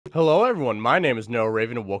Hello everyone, my name is Noah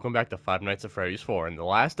Raven and welcome back to Five Nights at Freddy's 4. In the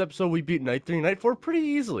last episode we beat Night 3 and Night 4 pretty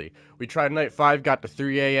easily. We tried Night 5, got to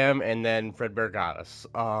 3 a.m. and then Fredbear got us.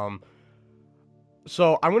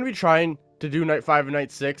 So I'm going to be trying to do Night 5 and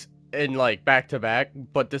Night 6 in like back to back,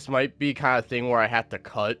 but this might be kind of thing where I have to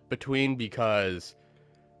cut between because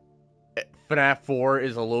FNAF 4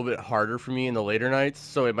 is a little bit harder for me in the later nights,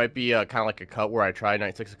 so it might be kind of like a cut where I try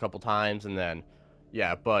Night 6 a couple times and then,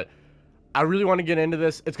 yeah, but I really want to get into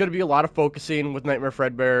this. It's going to be a lot of focusing with Nightmare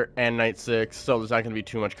Fredbear and Night 6, so there's not going to be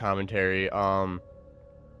too much commentary.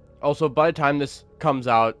 Also, by the time this comes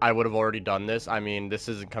out, I would have already done this. I mean, this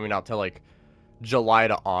isn't coming out till like July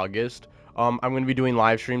to August. I'm going to be doing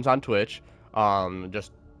live streams on Twitch,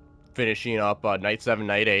 just finishing up Night 7,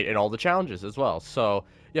 Night 8, and all the challenges as well. So,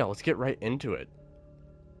 yeah, let's get right into it.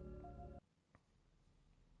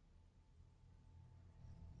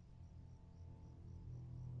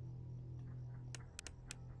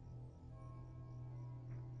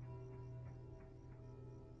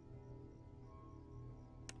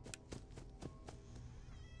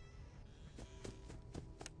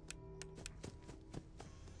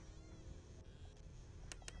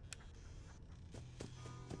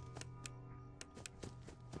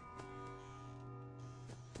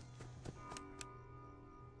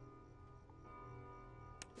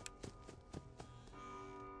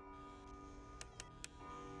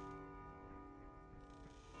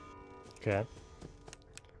 Okay.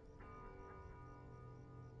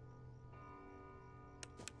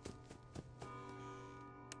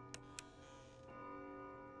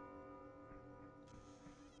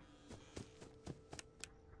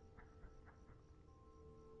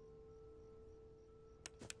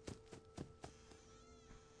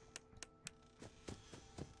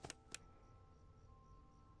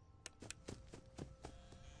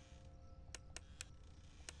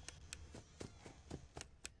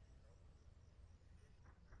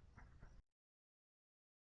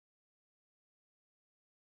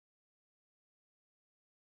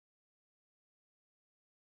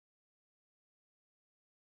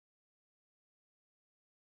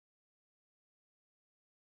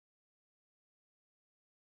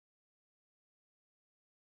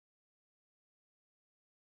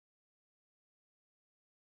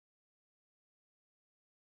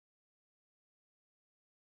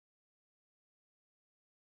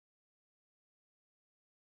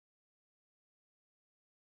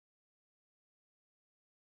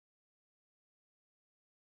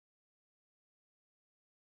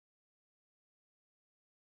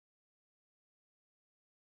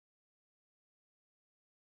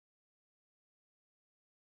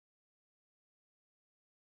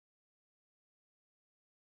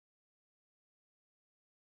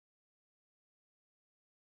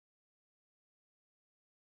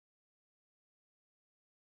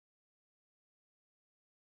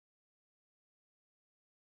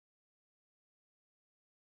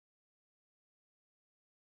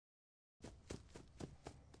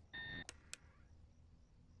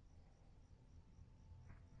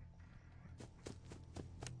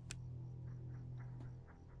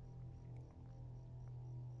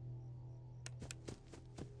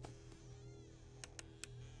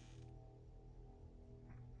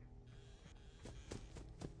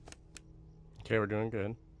 Okay, we're doing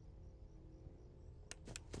good.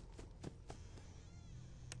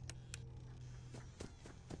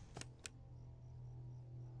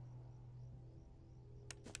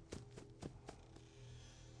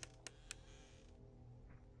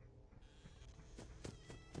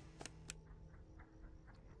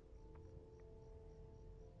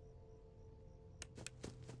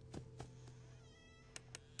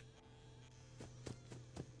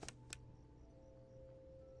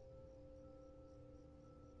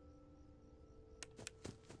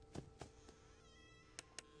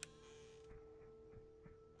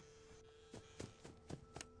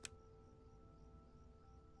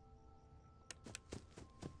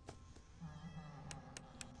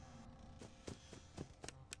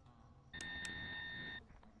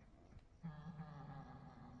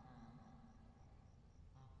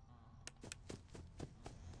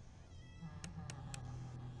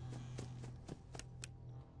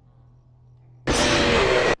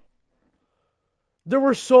 There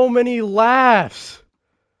were so many laughs!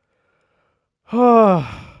 Because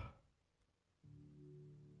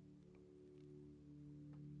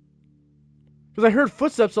I heard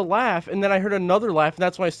footsteps, a laugh, and then I heard another laugh, and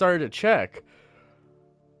that's when I started to check.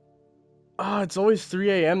 Ah, it's always 3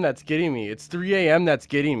 a.m. that's getting me. It's 3 a.m. that's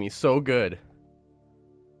getting me so good.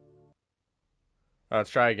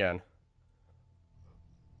 Let's try again.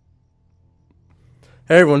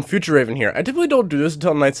 Hey everyone, Future Raven here. I typically don't do this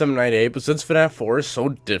until night 7, night 8, but since FNAF 4 is so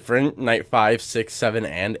different, night 5, 6, 7,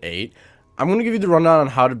 and 8, I'm going to give you the rundown on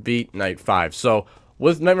how to beat night 5. So,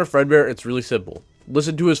 with Nightmare Fredbear, it's really simple.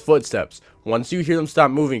 Listen to his footsteps. Once you hear them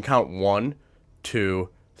stop moving, count 1, 2,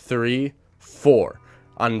 3, 4.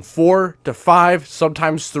 On 4 to 5,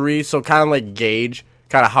 sometimes 3, so kind of like gauge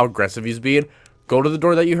kind of how aggressive he's being. Go to the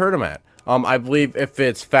door that you heard him at. I believe if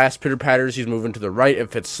it's fast pitter-patters, he's moving to the right.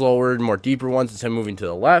 If it's slower, more deeper ones, it's him moving to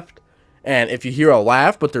the left. And if you hear a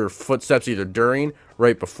laugh, but there are footsteps either during,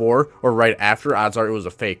 right before, or right after, odds are it was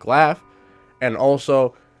a fake laugh. And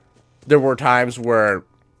also, there were times where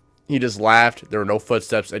he just laughed, there were no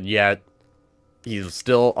footsteps, and yet he's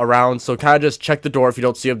still around. So kind of just check the door. If you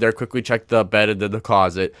don't see him there, quickly check the bed and then the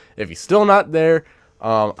closet. If he's still not there,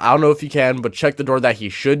 I don't know if you can, but check the door that he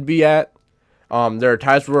should be at. There are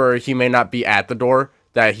times where he may not be at the door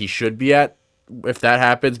that he should be at. If that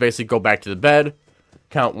happens, basically go back to the bed,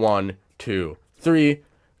 count 1, 2, 3,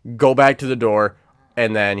 go back to the door,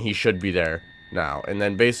 and then he should be there now. And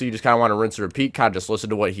then basically you just kind of want to rinse and repeat, kind of just listen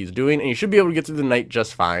to what he's doing, and you should be able to get through the night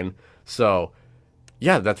just fine. So,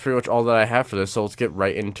 yeah, that's pretty much all that I have for this, so let's get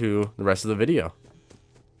right into the rest of the video.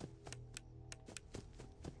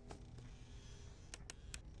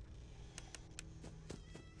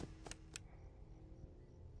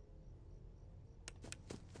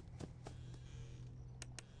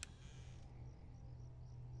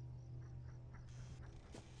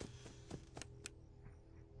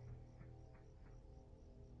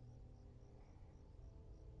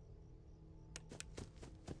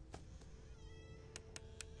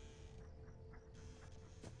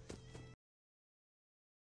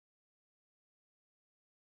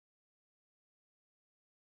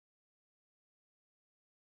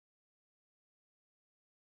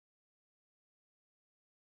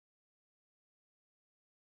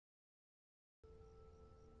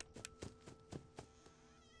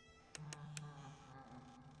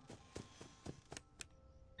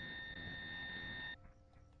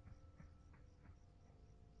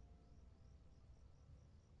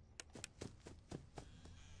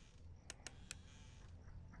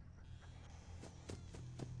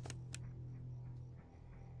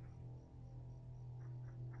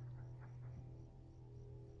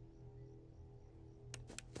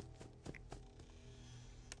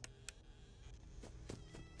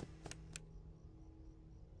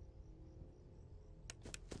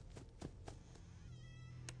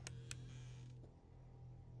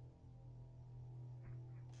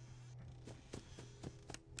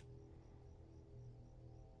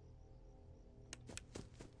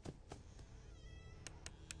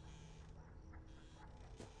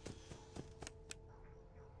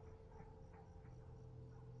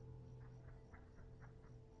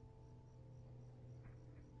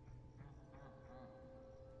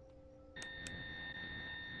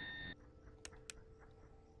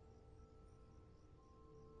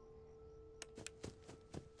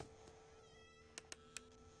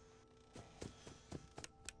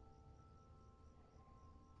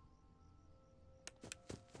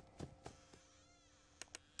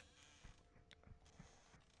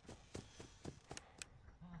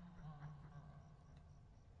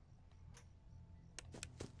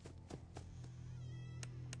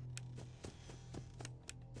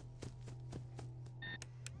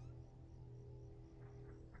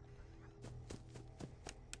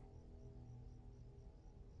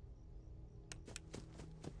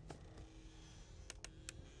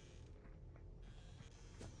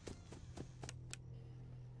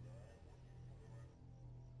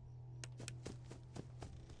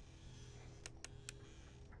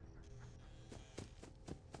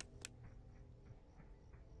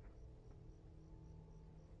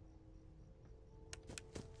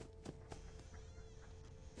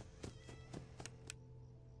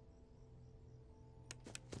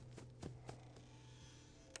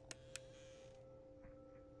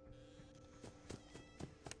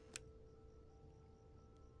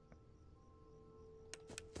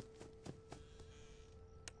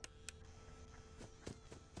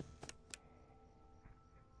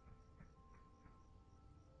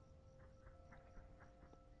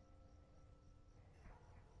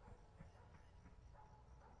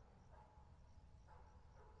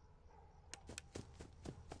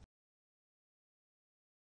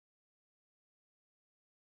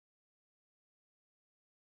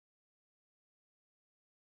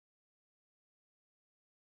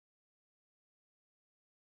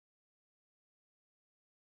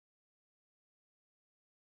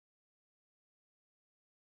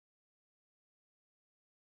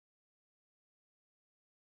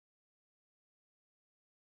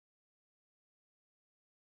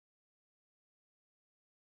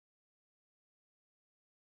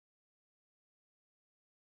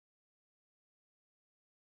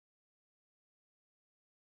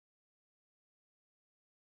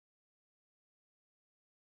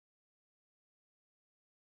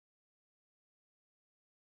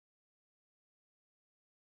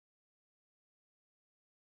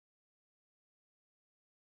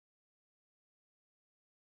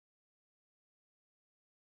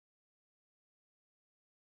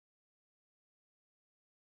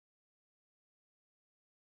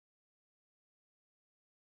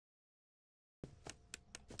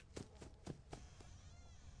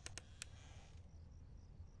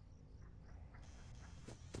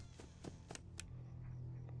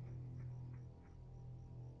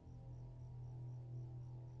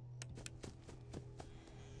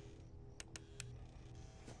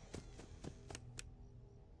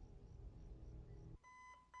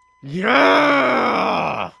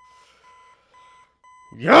 Yeah!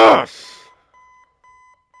 Yes!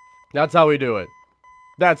 That's how we do it.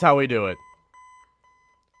 That's how we do it.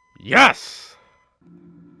 Yes!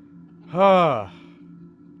 0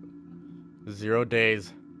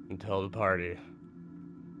 days until the party.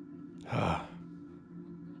 Hold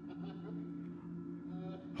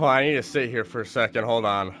on, I need to sit here for a second. Hold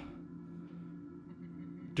on.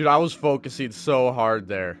 Dude, I was focusing so hard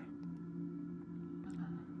there.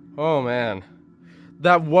 Oh, man.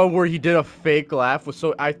 That one where he did a fake laugh was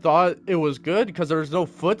so... I thought it was good because there was no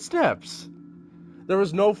footsteps. There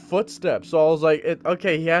was no footsteps. So I was like,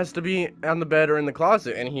 okay, he has to be on the bed or in the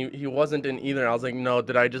closet. And he wasn't in either. I was like, no,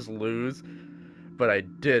 did I just lose? But I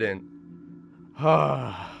didn't.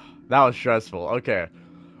 That was stressful. Okay.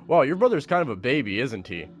 Wow, your brother's kind of a baby, isn't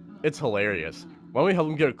he? It's hilarious. Why don't we help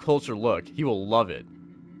him get a closer look? He will love it.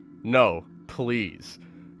 No, please.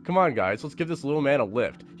 Come on, guys. Let's give this little man a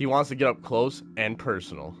lift. He wants to get up close and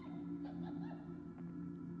personal.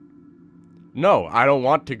 No, I don't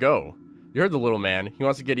want to go. You heard the little man. He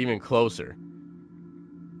wants to get even closer.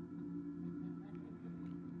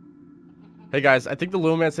 Hey, guys. I think the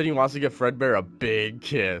little man said he wants to give Fredbear a big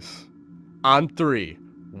kiss. On 3.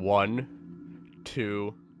 1,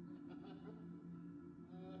 2...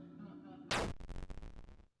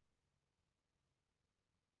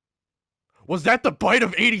 Was that the bite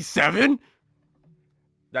of 87?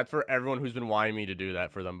 That's for everyone who's been wanting me to do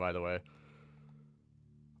that for them, by the way.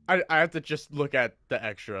 I have to just look at the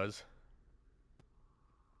extras.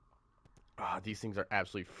 Ah, these things are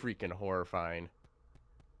absolutely freaking horrifying.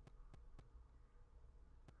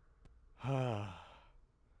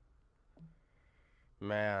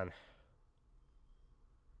 Man.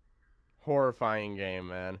 Horrifying game,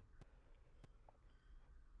 man.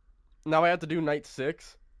 Now I have to do night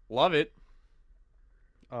 6. Love it.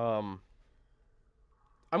 I'm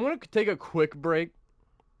gonna take a quick break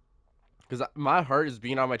because my heart is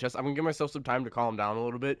beating on my chest. I'm gonna give myself some time to calm down a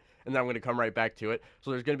little bit, and then I'm gonna come right back to it. So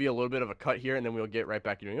there's gonna be a little bit of a cut here, and then we'll get right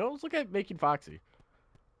back to it. Let's look at making Foxy.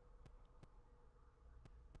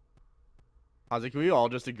 I was like, can we all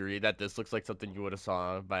just agree that this looks like something you would have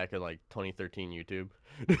saw back in like 2013 YouTube?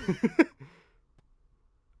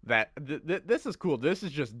 This is cool. This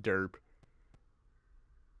is just derp.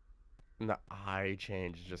 And the eye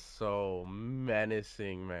change is just so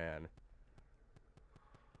menacing, man.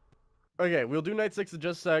 Okay, we'll do night 6 in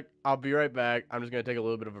just a sec. I'll be right back. I'm just gonna take a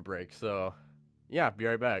little bit of a break. So, yeah, be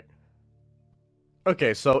right back.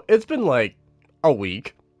 Okay, so it's been like a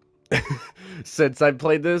week since I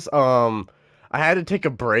played this. I had to take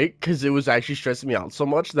a break because it was actually stressing me out so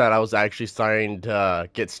much that I was actually starting to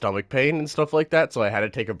get stomach pain and stuff like that. So I had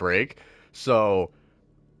to take a break. So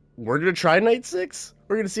we're gonna try night 6.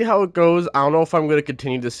 We're gonna see how it goes. I don't know if I'm gonna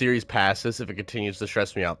continue the series past this if it continues to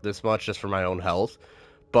stress me out this much just for my own health,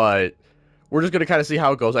 but we're just gonna kind of see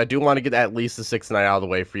how it goes. I do want to get at least the 6th night out of the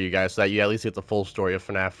way for you guys so that you at least get the full story of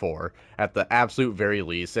FNAF 4 at the absolute very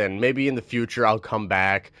least. And maybe in the future I'll come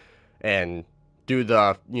back and do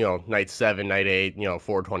the, night 7, night 8,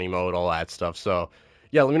 420 mode, all that stuff. So,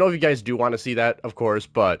 yeah, let me know if you guys do want to see that, of course.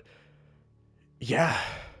 But, yeah.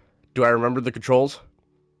 Do I remember the controls?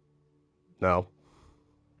 No.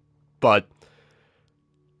 But,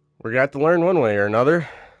 we're going to have to learn one way or another.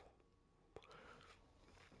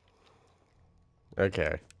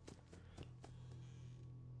 Okay.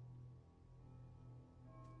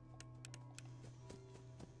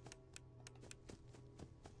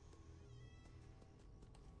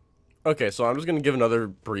 Okay, so I'm just going to give another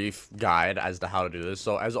brief guide as to how to do this.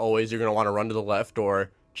 So, as always, you're going to want to run to the left door,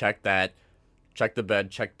 check that, check the bed,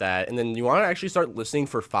 check that, and then you want to actually start listening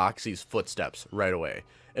for Foxy's footsteps right away.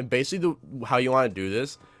 And basically, how you want to do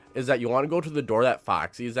this is that you want to go to the door that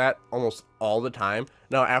Foxy's at almost all the time.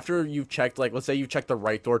 Now, after you've checked, like, let's say you've checked the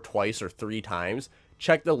right door twice or 3 times,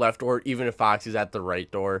 check the left door even if Foxy's at the right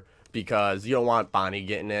door, because you don't want Bonnie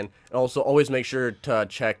getting in. And also, always make sure to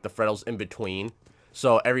check the Freddles in between.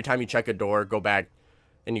 So every time you check a door, go back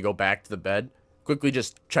and you go back to the bed. Quickly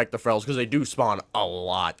just check the Freddles because they do spawn a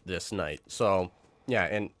lot this night. So, yeah,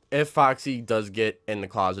 and if Foxy does get in the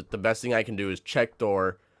closet, the best thing I can do is check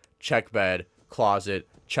door, check bed, closet,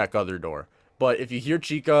 check other door. But if you hear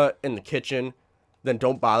Chica in the kitchen, then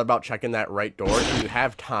don't bother about checking that right door. And you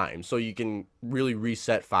have time, so you can really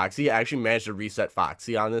reset Foxy. I actually managed to reset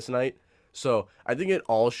Foxy on this night. So, I think it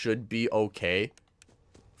all should be okay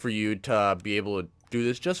for you to be able to do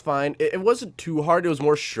this just fine. It wasn't too hard. It was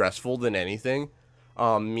more stressful than anything.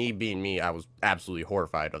 Me being me, I was absolutely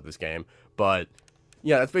horrified of this game. But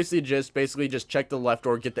Yeah, that's basically just check the left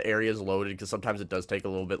door, get the areas loaded, because sometimes it does take a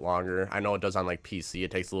little bit longer. I know it does on like PC, it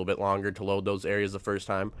takes a little bit longer to load those areas the first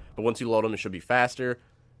time, but once you load them, it should be faster.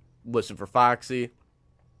 Listen for Foxy.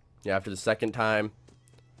 Yeah, after the second time,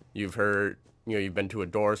 you've heard, you've been to a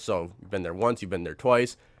door, so you've been there once, you've been there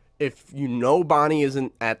twice. If you know Bonnie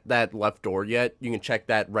isn't at that left door yet, you can check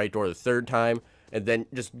that right door the third time, and then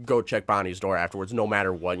just go check Bonnie's door afterwards, no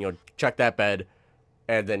matter what. Check that bed,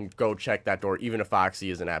 and then go check that door, even if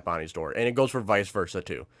Foxy isn't at Bonnie's door. And it goes for vice versa,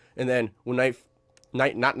 too. And then when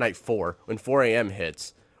not night 4, when 4 a.m.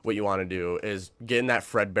 hits, what you want to do is get in that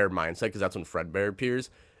Fredbear mindset, because that's when Fredbear appears.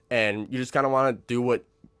 And you just kind of want to do what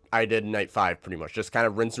I did in night 5, pretty much. Just kind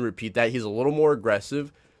of rinse and repeat that. He's a little more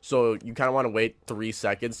aggressive, so you kind of want to wait 3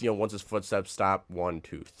 seconds. Once his footsteps stop, 1,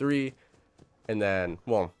 2, 3. And then,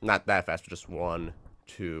 well, not that fast, but just 1,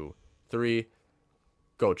 2, 3.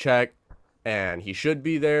 Go check. And he should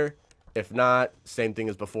be there. If not, same thing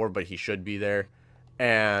as before, but he should be there.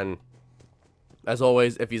 And as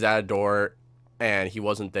always, if he's at a door and he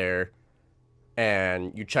wasn't there,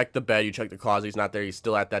 and you check the bed, you check the closet, he's not there, he's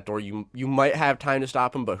still at that door, you might have time to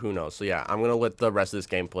stop him, but who knows. So yeah, I'm going to let the rest of this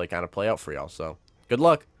gameplay kind of play out for y'all. So good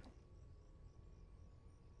luck.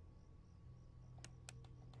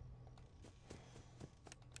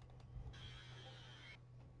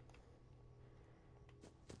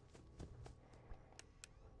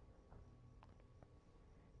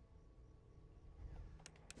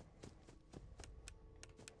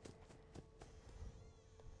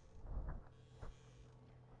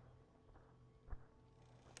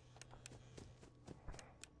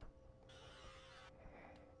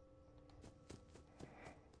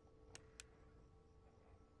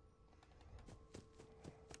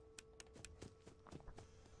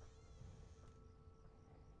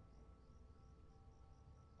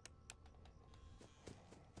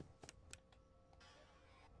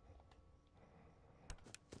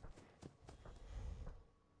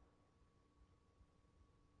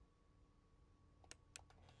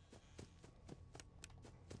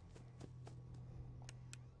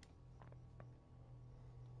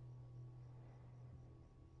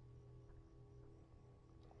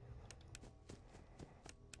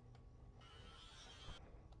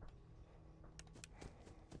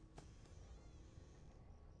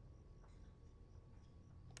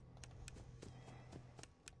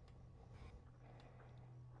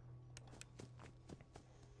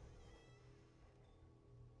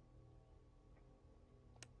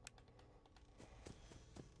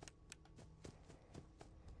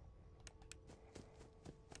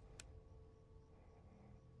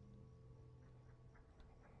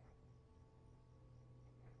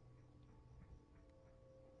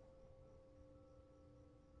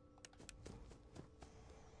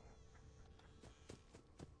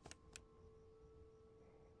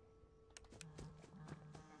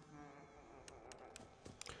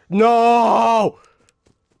 No!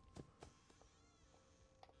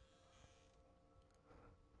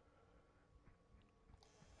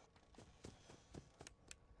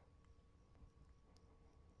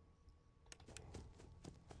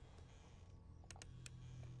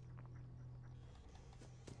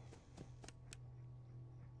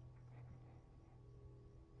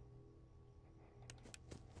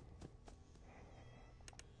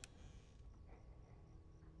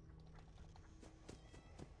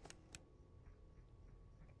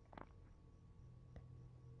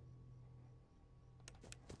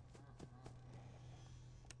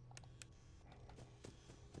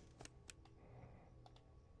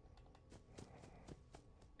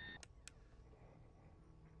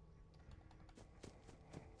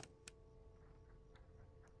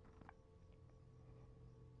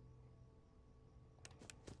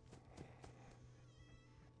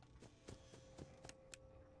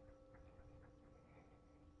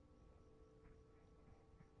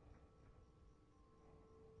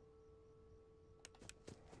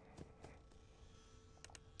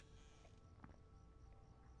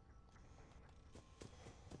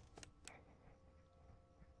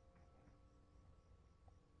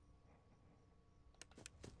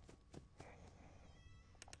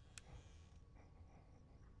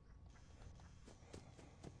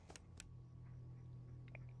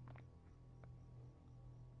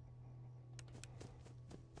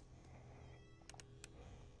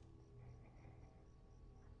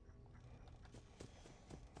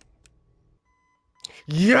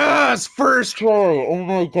 Yes! First try! Oh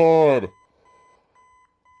my god.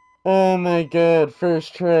 Oh my god,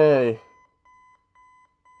 first try.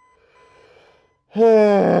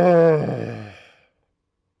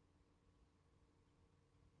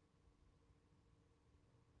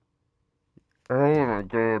 Oh my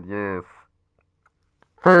god, yes.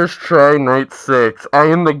 First try, night 6. I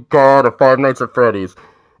am the god of Five Nights at Freddy's.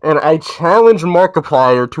 And I challenge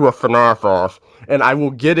Markiplier to a FNAF off. And I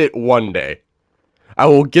will get it one day. I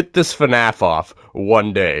will get this FNAF off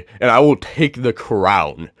one day. And I will take the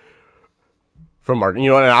crown from Mark. You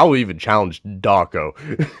know, and I will even challenge Dawko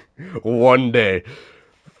one day.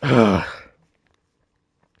 Oh,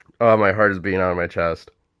 my heart is beating out of my chest.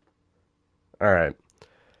 Alright.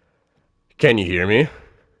 Can you hear me?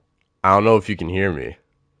 I don't know if you can hear me.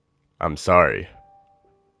 I'm sorry.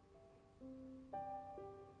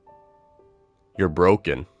 You're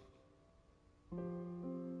broken.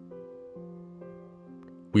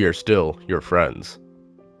 We are still your friends.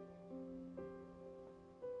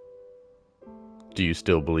 Do you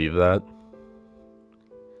still believe that?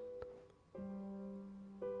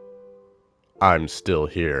 I'm still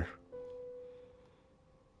here.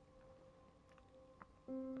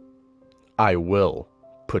 I will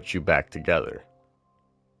put you back together.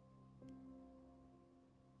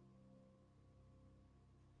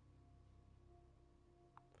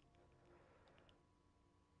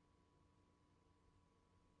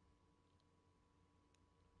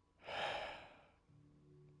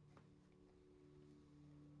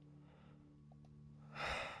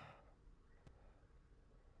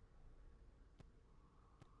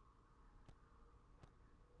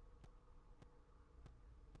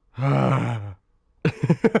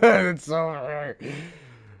 It's over.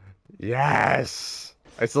 Yes.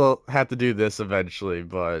 I still have to do this eventually,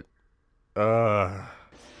 but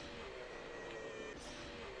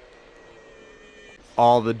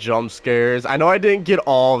all the jump scares. I know I didn't get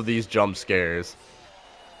all of these jump scares.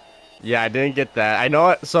 Yeah, I didn't get that. I know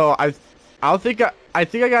it. So I don't think I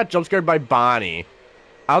think I got jump scared by Bonnie.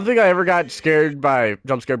 I don't think I ever got jump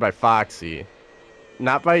scared by Foxy.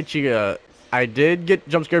 Not by Chica. I did get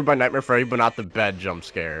jump scared by Nightmare Freddy, but not the bed jump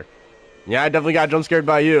scare. Yeah, I definitely got jump scared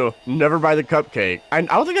by you. Never by the cupcake. I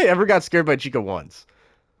don't think I ever got scared by Chica once.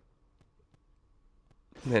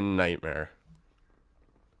 And Nightmare.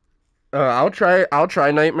 I'll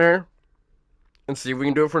try Nightmare and see if we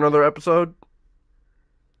can do it for another episode.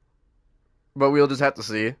 But we'll just have to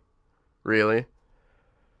see, really.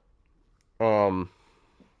 That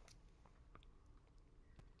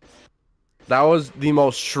was the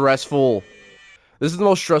most stressful. This is the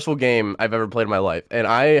most stressful game I've ever played in my life, and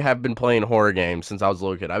I have been playing horror games since I was a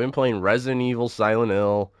little kid. I've been playing Resident Evil, Silent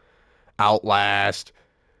Hill, Outlast,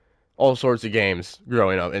 all sorts of games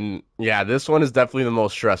growing up, and yeah, this one is definitely the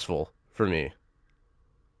most stressful for me.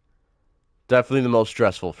 Definitely the most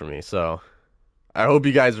stressful for me. So I hope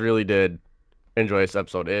you guys really did enjoy this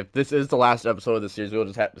episode. If this is the last episode of the series, we'll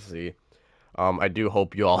just have to see. I do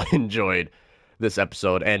hope you all enjoyed this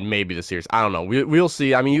episode and maybe the series. I don't know. We'll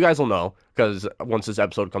see. I mean, you guys will know because once this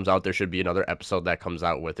episode comes out, there should be another episode that comes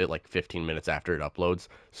out with it like 15 minutes after it uploads.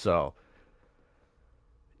 So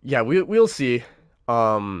yeah, we'll see.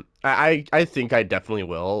 I think I definitely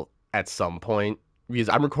will at some point because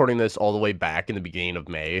I'm recording this all the way back in the beginning of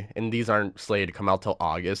May, and these aren't slated to come out till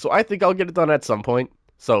August. So I think I'll get it done at some point.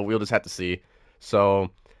 So we'll just have to see. So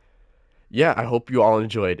yeah, I hope you all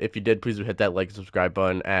enjoyed. If you did, please hit that like and subscribe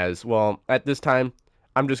button as well. At this time,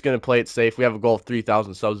 I'm just going to play it safe. We have a goal of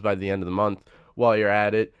 3,000 subs by the end of the month. While you're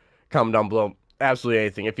at it, comment down below absolutely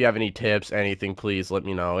anything. If you have any tips, anything, please let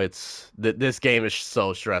me know. This game is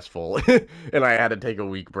so stressful, and I had to take a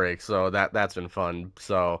week break, so that's been fun.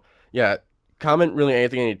 So yeah, comment really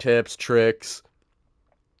anything, any tips, tricks,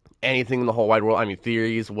 anything in the whole wide world. I mean,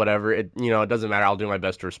 theories, whatever. It doesn't matter. I'll do my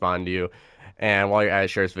best to respond to you. And while you're at it,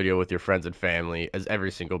 share this video with your friends and family, as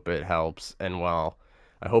every single bit helps. And well,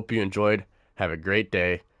 I hope you enjoyed. Have a great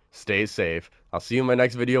day. Stay safe. I'll see you in my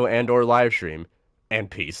next video and/or live stream.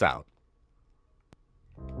 And peace out.